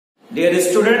Dear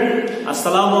student,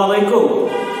 Assalamu alaikum.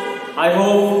 I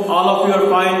hope all of you are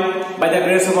fine by the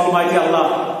grace of Almighty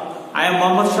Allah. I am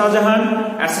Mohammad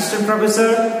Shahjahan, Assistant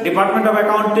Professor, Department of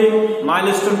Accounting,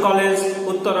 Milestone College,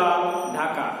 Uttara,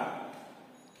 Dhaka.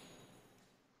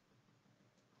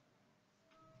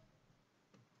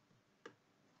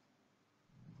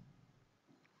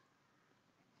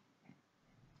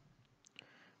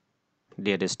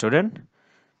 Dear student,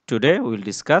 today we will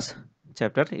discuss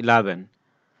chapter 11.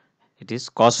 It is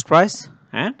cost price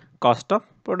and cost of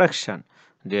production.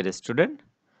 Dear student,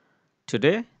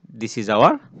 today this is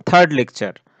our third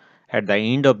lecture. At the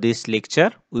end of this lecture,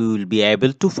 we will be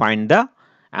able to find the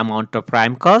amount of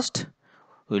prime cost.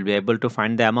 We will be able to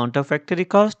find the amount of factory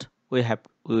cost. We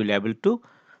will be able to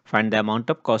find the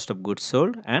amount of cost of goods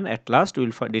sold, and at last we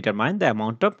will determine the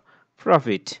amount of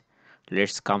profit.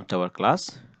 Let's come to our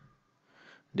class.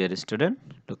 Dear student,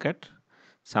 look at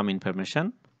some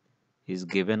information is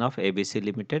given of ABC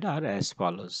Limited are as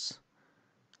follows.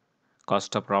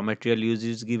 Cost of raw material use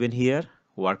is given here.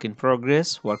 Work in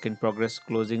progress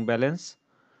closing balance.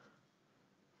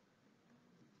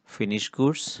 Finished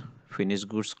goods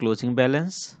closing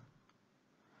balance.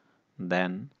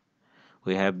 Then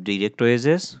we have direct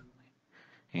wages,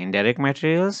 indirect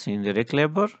materials, indirect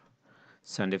labor,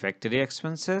 sundry factory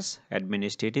expenses,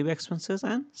 administrative expenses,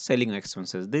 and selling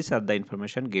expenses. These are the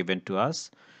information given to us,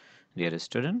 dear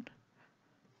student.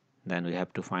 Then we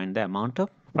have to find the amount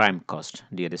of prime cost.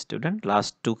 Dear student,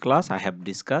 last two class I have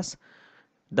discussed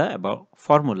the about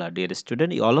formula. Dear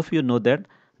student, all of you know that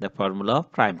the formula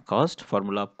of prime cost,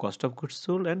 formula of cost of goods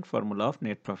sold, and formula of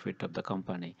net profit of the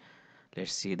company.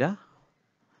 Let's see the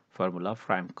formula of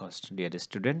prime cost. Dear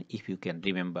student, if you can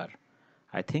remember,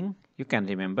 I think you can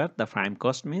remember the prime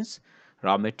cost means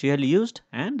raw material used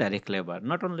and direct labor.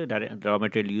 Not only raw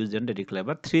material used and direct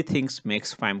labor, three things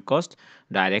makes prime cost: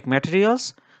 direct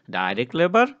materials, direct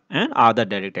labor, and other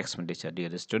direct expenditure.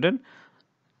 Dear student,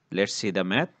 let's see the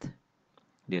math.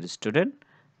 Dear student,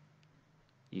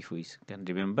 if we can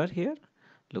remember here,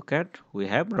 look at, we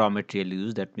have raw material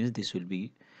used, that means this will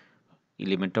be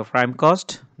element of prime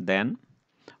cost. Then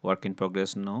work in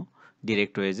progress, no.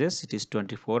 Direct wages, it is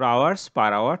 24 hours per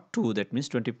hour 2, that means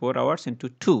 24 hours into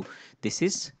 2. This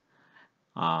is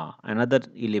another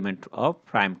element of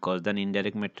prime cost. Then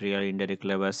indirect material, indirect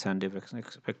labor, and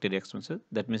factory expenses,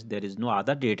 that means there is no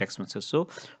other direct expenses. So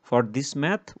for this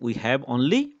math we have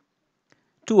only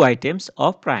two items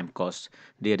of prime cost.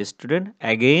 Dear student,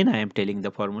 again I am telling the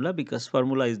formula because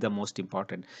formula is the most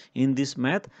important in this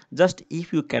math. Just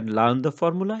if you can learn the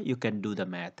formula, you can do the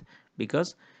math,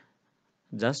 because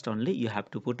just only you have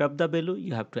to put up the value,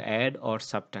 you have to add or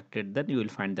subtract it, then you will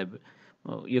find the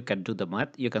you can do the math,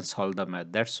 you can solve the math.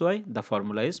 That's why the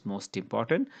formula is most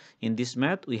important. In this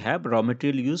math we have raw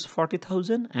material use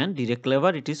 40,000 and direct labor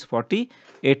it is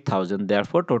 48,000.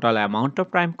 Therefore total amount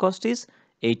of prime cost is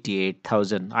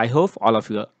 88,000. I hope all of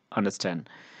you understand.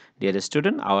 Dear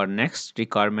student, our next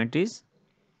requirement is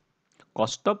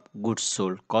cost of goods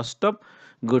sold. Cost of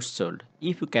goods sold,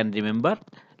 if you can remember,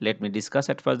 let me discuss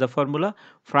at first the formula.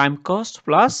 Prime cost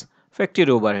plus factory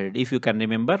overhead. If you can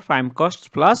remember, prime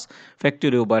cost plus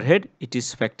factory overhead, it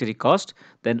is factory cost.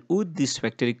 Then with this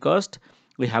factory cost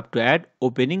we have to add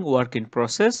opening work in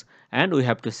process and we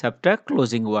have to subtract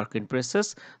closing work in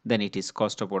process, then it is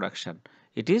cost of production.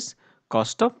 It is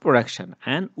cost of production,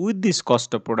 and with this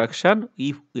cost of production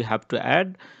if we have to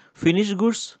add finished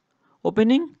goods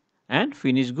opening and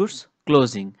finished goods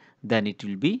closing, then it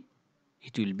will be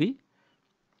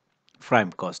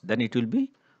prime cost, then it will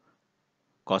be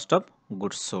cost of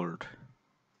goods sold,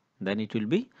 then it will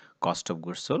be cost of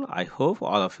goods sold. I hope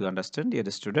all of you understand, dear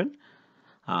student.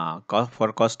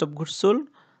 For cost of goods sold,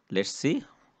 let's see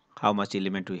how much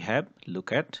element we have.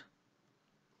 Look at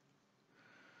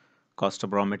cost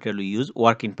of raw material we use.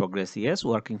 Work in progress, yes,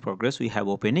 work in progress we have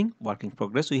opening, work in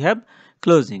progress we have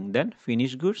closing. Then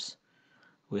finished goods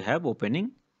we have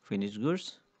opening finished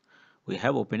goods, we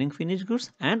have opening finished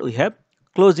goods, and we have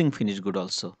closing finished good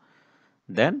also.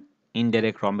 Then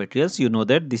indirect raw materials, you know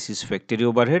that this is factory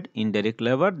overhead, indirect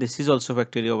labor, this is also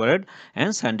factory overhead,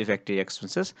 and sundry factory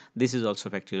expenses, this is also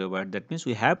factory overhead. That means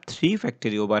we have three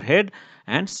factory overhead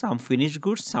and some finished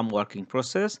goods, some working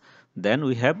process. Then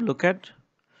we have, look at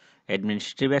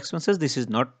administrative expenses, this is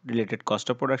not related cost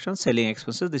of production. Selling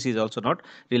expenses, this is also not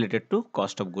related to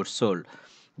cost of goods sold.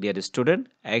 Dear student,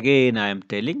 again I am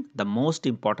telling the most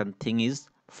important thing is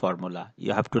formula.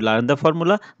 You have to learn the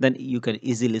formula, then you can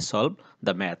easily solve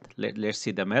the math. Let's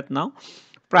see the math now.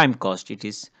 Prime cost, it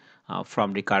is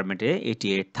from requirement A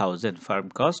 88,000. Firm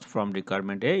cost from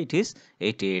requirement A, it is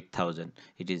 88,000.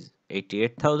 It is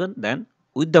 88,000. Then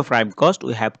with the prime cost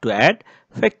we have to add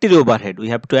factory overhead. We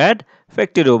have to add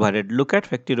factory overhead. Look at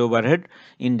factory overhead.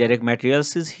 Indirect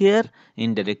materials is here,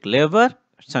 indirect labor,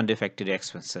 sundry factory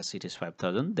expenses. It is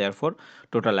 5,000. Therefore,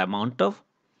 total amount of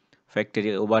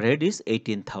factory overhead is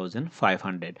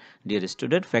 18,500. Dear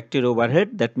student, factory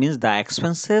overhead, that means the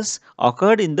expenses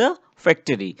occurred in the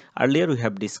factory. Earlier we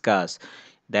have discussed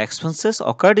the expenses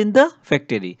occurred in the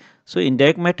factory. So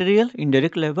indirect material,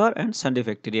 indirect labor and sundry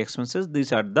factory expenses,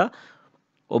 these are the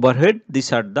overhead,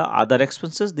 these are the other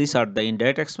expenses, these are the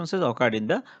indirect expenses occurred in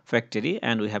the factory,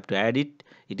 and we have to add it.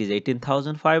 It is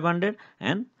 18,500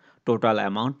 and total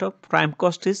amount of prime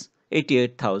cost is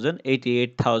 88,000.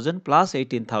 88,000 plus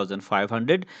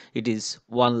 18,500, it is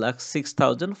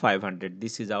 1,06,500.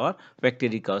 This is our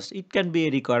factory cost. It can be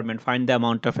a requirement. Find the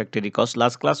amount of factory cost.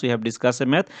 Last class we have discussed a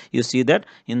math. You see that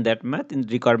in that math, in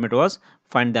requirement was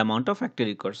find the amount of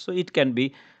factory cost. So it can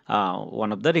be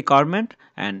one of the requirement,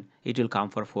 and it will come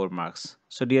for 4 marks.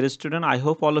 So dear student, I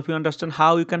hope all of you understand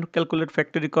how you can calculate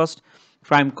factory cost.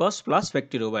 Prime cost plus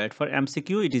factory overhead. For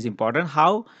MCQ it is important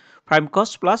how prime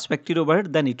cost plus factory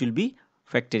overhead, then it will be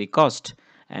factory cost.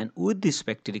 And with this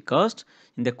factory cost,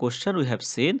 in the question we have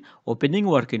seen opening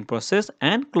work in process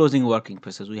and closing work in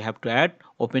process. We have to add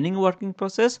opening work in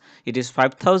process, it is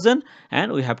 5,000,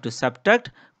 and we have to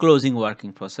subtract closing work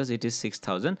in process, it is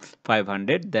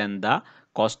 6,500. Then the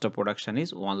cost of production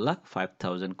is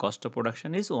 1,05,000. Cost of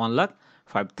production is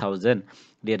 1,05,000.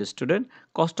 Dear student,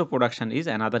 cost of production is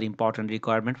another important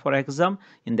requirement for exam.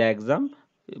 In the exam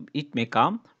it may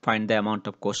come, find the amount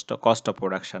of cost of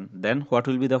production. Then what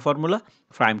will be the formula?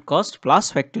 Prime cost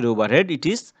plus factory overhead, it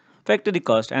is factory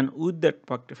cost, and with that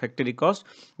factory cost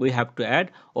we have to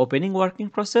add opening working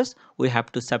process, we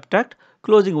have to subtract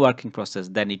closing working process,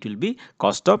 then it will be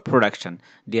cost of production.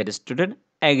 Dear student,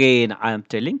 again I am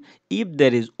telling, if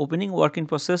there is opening working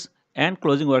process and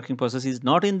closing working process is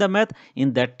not in the math,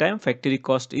 in that time factory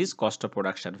cost is cost of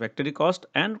production. Factory cost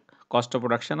and cost of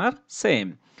production are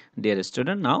same. Dear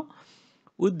student, now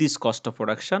with this cost of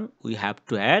production we have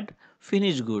to add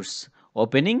finished goods.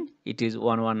 Opening, it is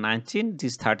 1119,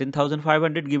 this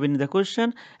 13,500 given in the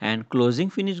question, and closing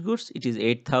finished goods, it is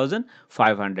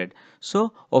 8,500.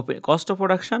 So cost of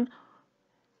production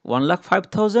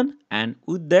 1,05,000, and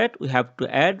with that we have to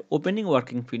add opening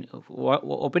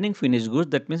finished goods.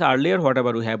 That means earlier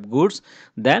whatever we have goods,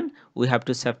 then we have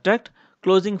to subtract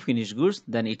closing finished goods,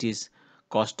 then it is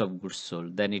cost of goods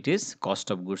sold. Then it is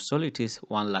cost of goods sold, it is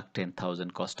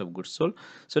 1,10,000 cost of goods sold.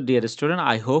 So dear student,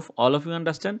 I hope all of you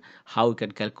understand how we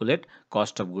can calculate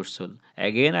cost of goods sold.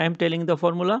 Again I am telling the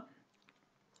formula,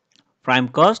 prime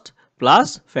cost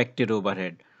plus factory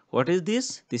overhead. What is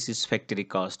this? This is factory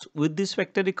cost. With this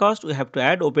factory cost we have to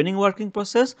add opening working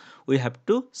process, we have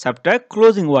to subtract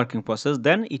closing working process,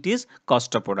 then it is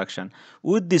cost of production.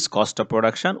 With this cost of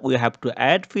production we have to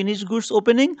add finished goods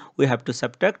opening, we have to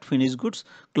subtract finished goods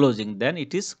closing, then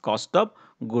it is cost of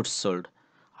goods sold.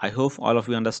 I hope all of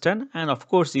you understand, and of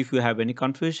course if you have any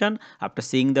confusion after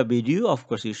seeing the video, of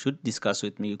course you should discuss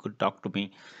with me, you could talk to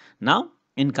me. Now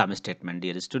income statement,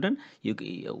 dear student,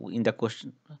 in the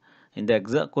question, in the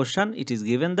exact question it is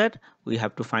given that we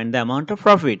have to find the amount of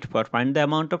profit. For find the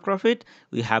amount of profit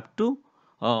we have to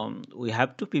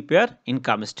prepare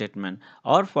income statement,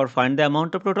 or for find the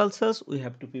amount of total sales we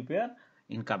have to prepare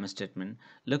income statement.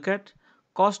 Look at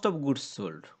cost of goods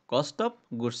sold. Cost of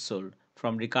goods sold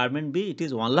from requirement B, it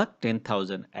is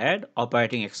 1,10,000. Add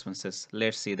operating expenses.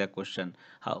 Let's see the question,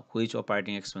 how which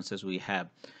operating expenses we have.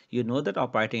 You know that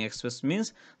operating expense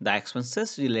means the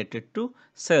expenses related to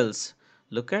sales.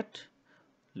 Look at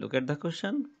the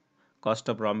question. Cost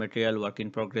of raw material, work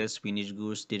in progress, finished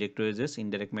goods, direct wages,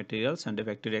 indirect materials, and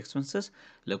factory expenses.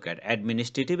 Look at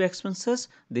administrative expenses.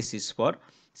 This is for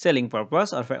selling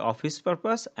purpose or for office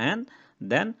purpose, and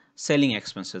then selling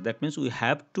expenses. That means we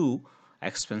have two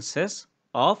expenses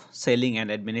of selling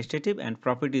and administrative, and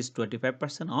profit is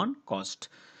 25% on cost.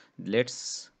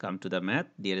 Let's come to the math,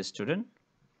 dear student.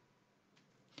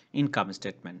 Income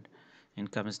statement.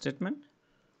 Income statement.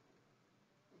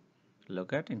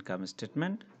 Look at income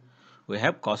statement. We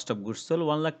have cost of goods sold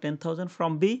 1,10,000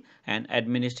 from B, and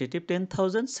administrative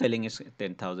 10,000, selling is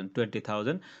 10,000,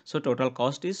 20,000. So total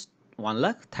cost is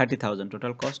 1,30,000.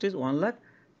 Total cost is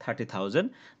 1,30,000.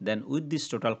 Then with this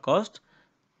total cost,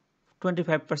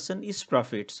 25% is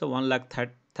profit. So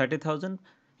 1,30,000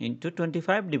 into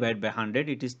 25 divided by 100,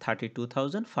 it is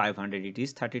 32,500. It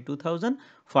is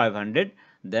 32,500.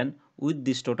 Then with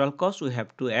this total cost we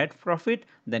have to add profit,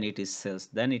 then it is sales.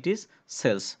 Then it is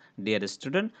sales. Dear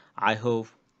student, I hope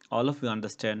all of you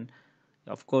understand.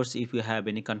 Of course, if you have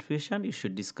any confusion, you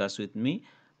should discuss with me.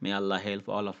 May Allah help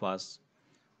all of us.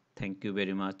 Thank you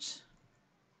very much.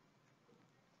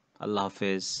 Allah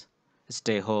Hafiz.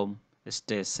 Stay home,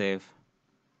 stay safe.